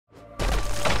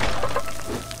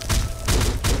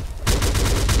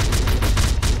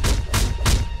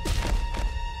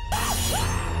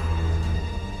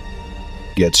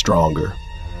get stronger.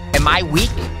 Am I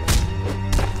weak?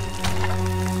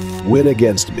 Win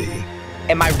against me.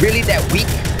 Am I really that weak?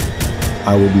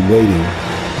 I will be waiting.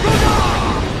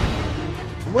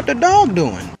 What the dog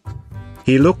doing?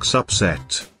 He looks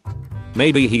upset.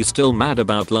 Maybe he's still mad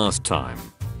about last time.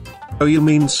 Oh, you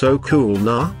mean so cool,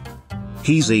 nah?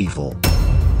 He's evil.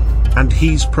 And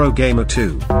he's pro gamer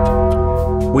too.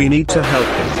 We need to help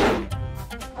him.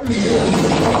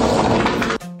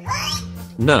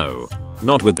 No,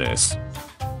 not with this.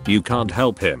 You can't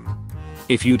help him.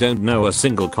 If you don't know a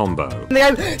single combo.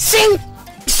 Sing!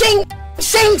 Sing!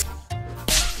 Sing!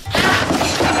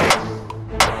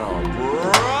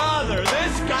 Brother,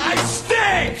 this guy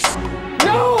stinks!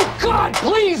 No! God,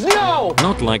 please, no!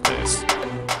 Not like this.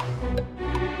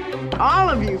 All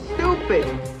of you stupid.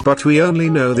 But we only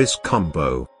know this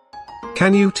combo.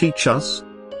 Can you teach us?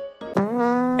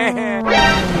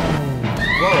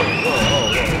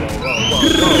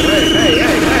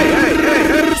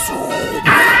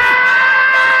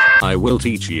 I will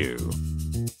teach you.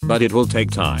 But it will take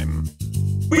time.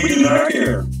 We do not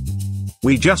care.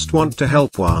 We just want to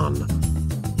help Juan.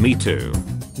 Me too.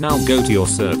 Now go to your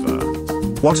server.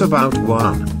 What about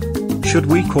Juan? Should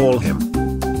we call him?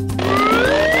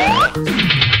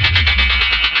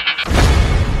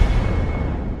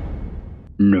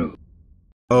 No.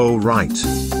 Oh right.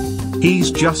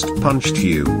 He's just punched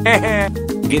you.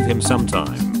 Give him some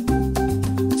time.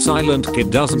 Silent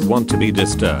kid doesn't want to be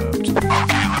disturbed.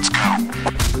 Okay, let's go.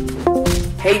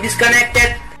 Hey,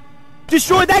 disconnected.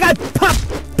 Destroy that guy! Pop!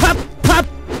 Pop! Pop!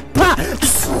 Pop!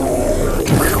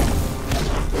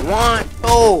 1,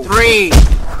 2, 3.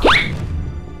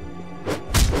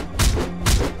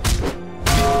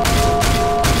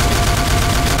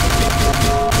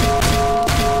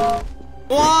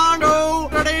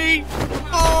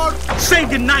 Say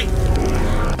goodnight!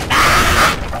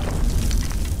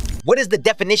 What is the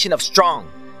definition of strong?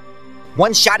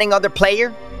 One-shotting other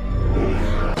player?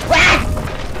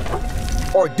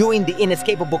 Or doing the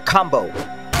inescapable combo?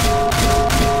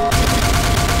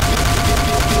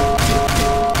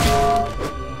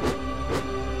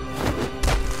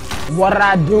 What'd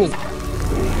I do?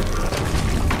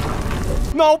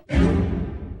 Nope.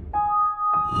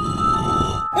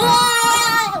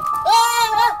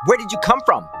 Where did you come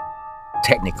from?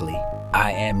 Technically,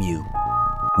 I am you.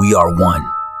 We are one,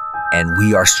 and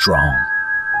we are strong.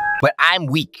 But I'm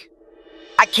weak.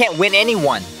 I can't win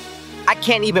anyone. I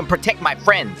can't even protect my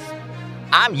friends.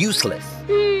 I'm useless.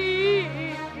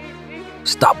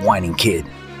 Stop whining, kid.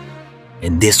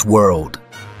 In this world,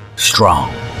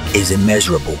 strong is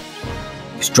immeasurable.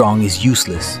 Strong is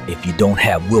useless if you don't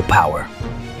have willpower.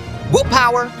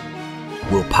 Willpower?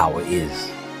 Willpower is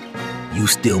you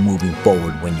still moving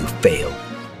forward when you fail.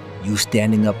 You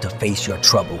standing up to face your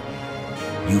trouble.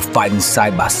 You fighting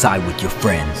side by side with your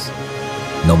friends.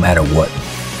 No matter what,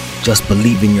 just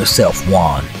believe in yourself,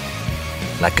 Juan.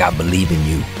 Like I believe in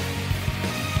you.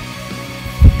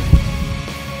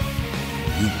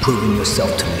 You've proven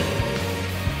yourself to me.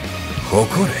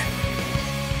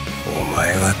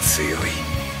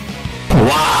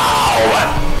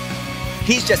 Wow!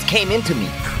 He's just came into me.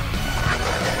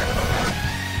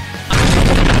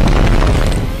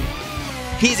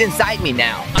 He's inside me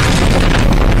now.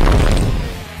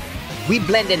 We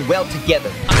blend in well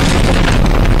together.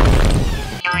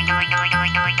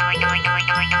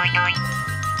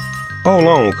 Hold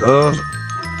on, cuz.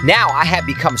 Now I have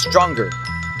become stronger.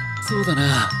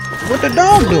 What the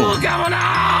dog doing?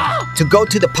 To go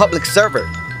to the public server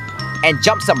and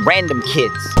jump some random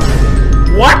kids.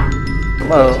 What?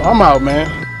 Well, I'm out, man.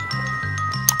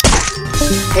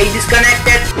 Hey,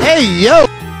 disconnected. Hey, yo!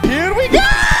 Here we go!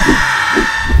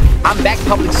 I'm back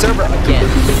public server again,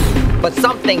 but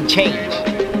something changed.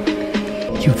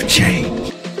 You've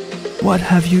changed. What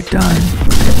have you done?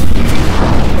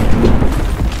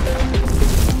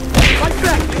 Fight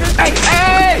back! Hey,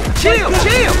 hey! Chill,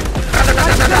 chill!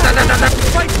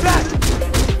 Fight back!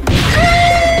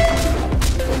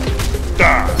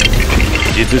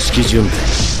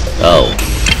 Oh.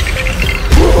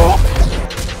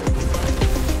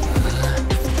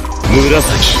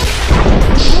 Murasaki.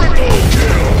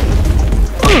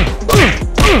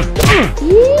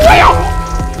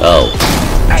 Oh.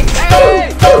 Hey, hey!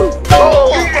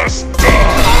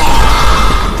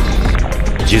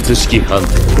 Jutsushiki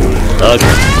Hunter.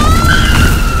 Okay.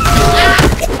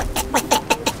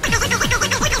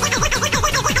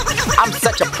 I'm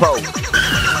such a pro.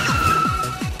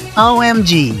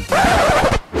 OMG.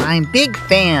 I'm big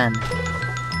fan.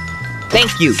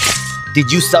 Thank you.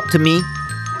 Did you sub to me?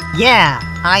 Yeah,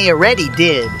 I already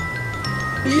did.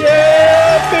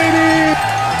 Yeah, baby!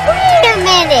 Wait a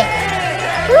minute!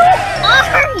 Who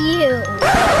are you?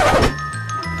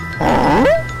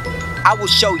 I will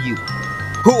show you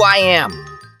who I am.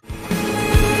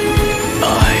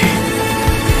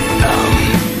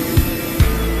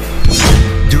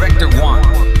 Director Juan.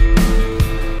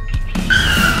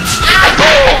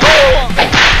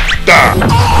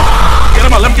 Get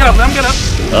him up, let him get up, let him get up.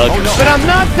 Oh, no. But I'm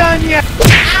not done yet.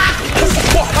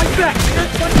 Like that.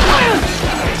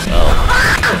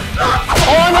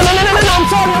 Oh, no, I'm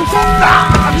sorry, I'm sorry.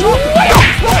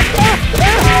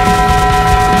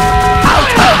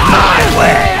 Out of my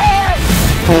way.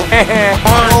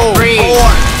 1, 3.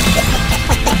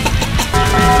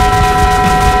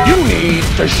 You need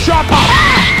to shut up.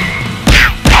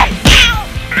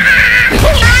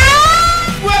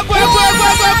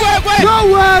 Wait.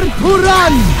 Nowhere to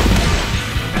run.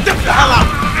 Get the hell out.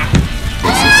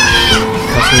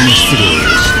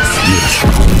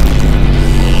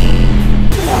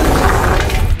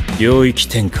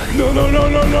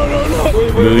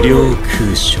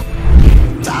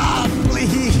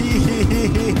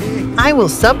 I will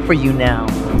sub for you now.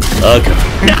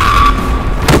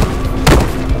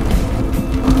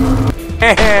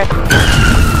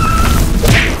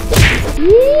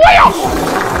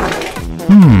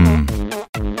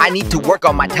 I need to work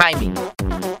on my timing.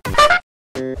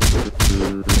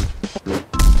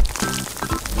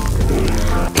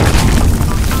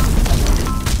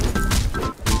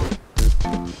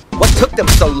 What took them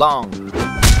so long?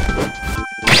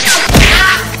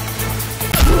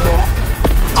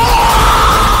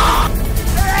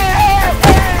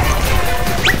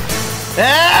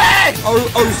 Hey!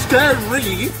 Oh,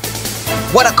 scary.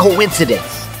 What a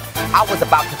coincidence. I was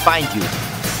about to find you.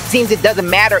 Seems it doesn't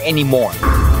matter anymore.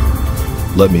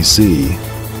 Let me see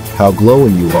how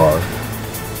glowing you are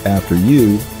after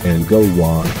you and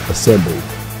Juan assembled.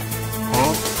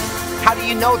 How do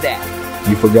you know that?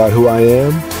 You forgot who I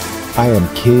am? I am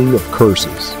King of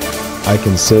Curses. I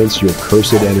can sense your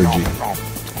cursed energy.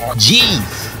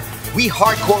 Jeez, we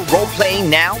hardcore role-playing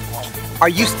now? Are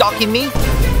you stalking me?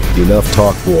 Enough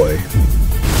talk, boy.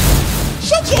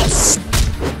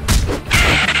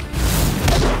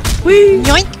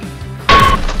 Yoink.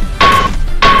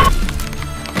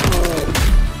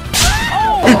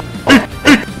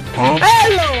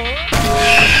 Hello.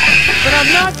 But I'm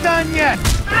not done yet.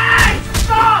 Hey,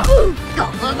 stop!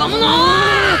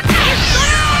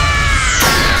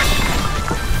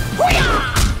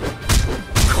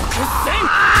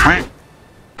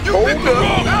 You picked the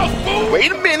wrong house, fool.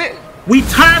 Wait a minute. We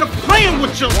tired of playing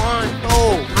with you. 1,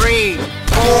 2, 3,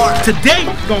 4. Today,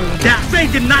 gonna die. Say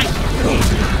goodnight.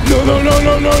 No.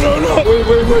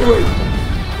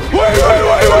 Wait.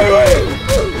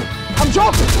 I'm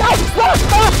joking. Stop!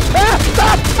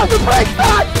 Stop the break!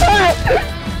 Stop!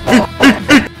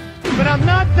 But I'm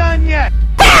not done yet.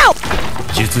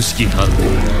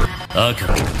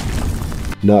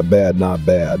 Not bad, not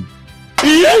bad.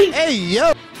 Hey,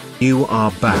 yo! You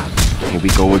are bad. Here we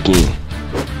go again.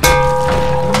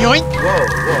 Yoink.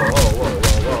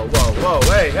 Whoa.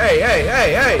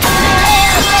 Hey.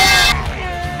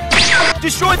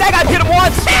 Destroy that guy! Hit him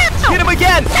once! Hit him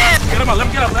again! Get him up, let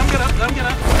him get up, let him get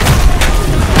up.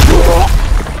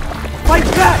 Fight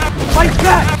back!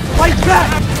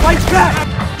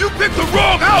 You picked the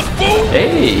wrong house, fool.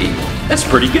 Hey, that's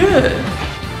pretty good.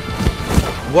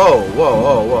 Whoa.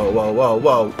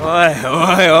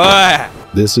 Oi.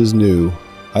 This is new.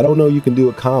 I don't know you can do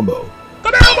a combo.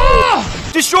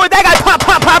 Destroy that guy! Pop!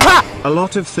 A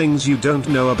lot of things you don't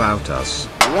know about us.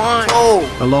 1, 2,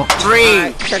 A lot.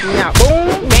 3. Check me out.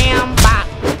 Boom, bam, bop,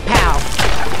 pow.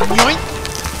 Yoink.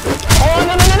 Oh,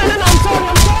 no, I'm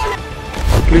sorry.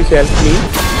 Please help me.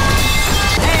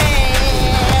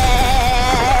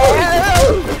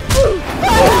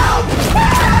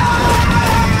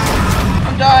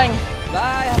 I'm dying.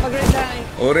 Bye, have a great time.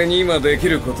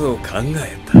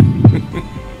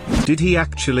 Did he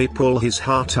actually pull his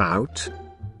heart out?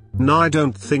 No, I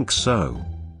don't think so.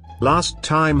 Last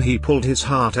time he pulled his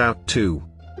heart out too.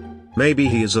 Maybe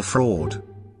he is a fraud.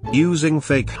 Using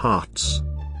fake hearts.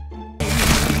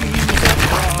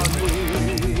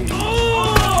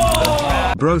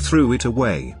 Bro threw it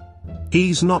away.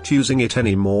 He's not using it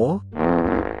anymore?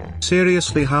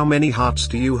 Seriously, how many hearts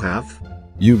do you have?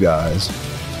 You guys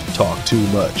talk too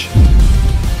much.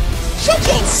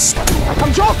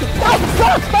 I'm joking! Stop!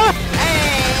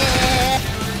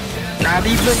 Not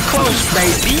even close,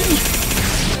 baby.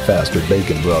 Faster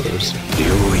Bacon Brothers.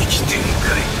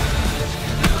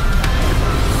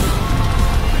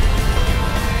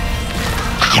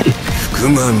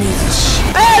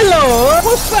 Hello!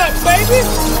 What's up, baby?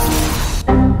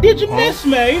 Did you miss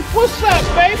me? What's up,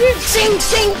 baby? Sing.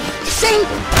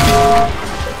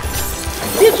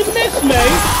 It's a miss,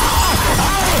 mate.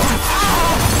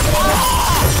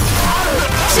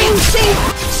 Sing, sing,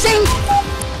 sing.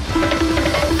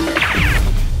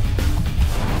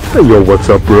 Hey, yo, what's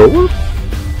up, bro?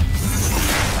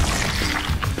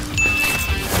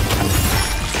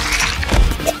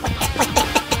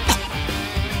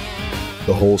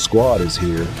 The whole squad is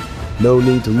here. No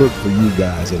need to look for you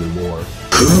guys anymore.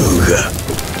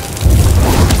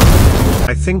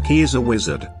 I think he is a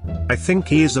wizard. I think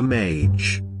he is a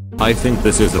mage. I think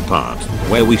this is a part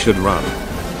where we should run.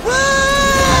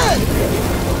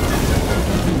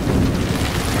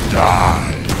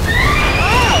 Die.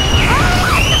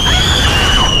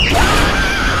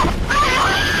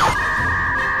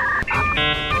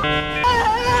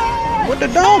 What the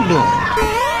dog doing?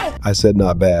 I said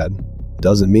not bad.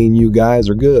 Doesn't mean you guys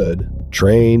are good.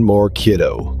 Train more,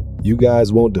 kiddo. You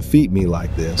guys won't defeat me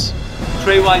like this.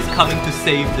 Trewa is coming to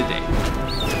save the day.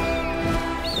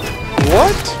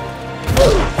 What?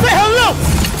 Say hello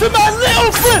to my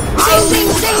little friend! Sing,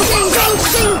 sing, sing, sing,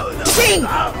 sing, sing.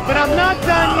 But I'm not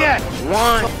done yet.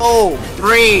 1, 2,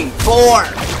 3, 4.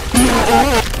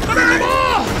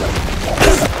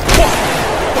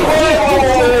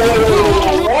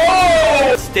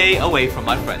 Stay away from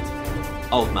my friends,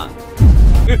 old man.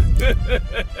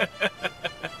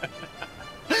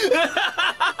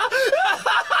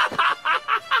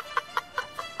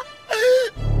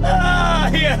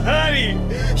やはり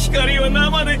光は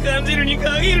生で感じるに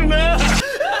限るな。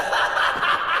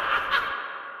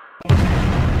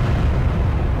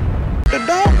The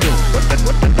dog doing?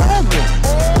 What the dog doing?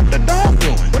 What the dog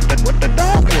doing? What the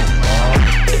dog doing?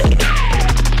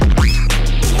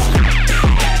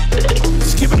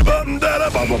 Skip it, button, da da,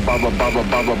 baba, baba, baba,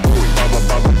 baba, boo, baba,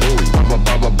 baba.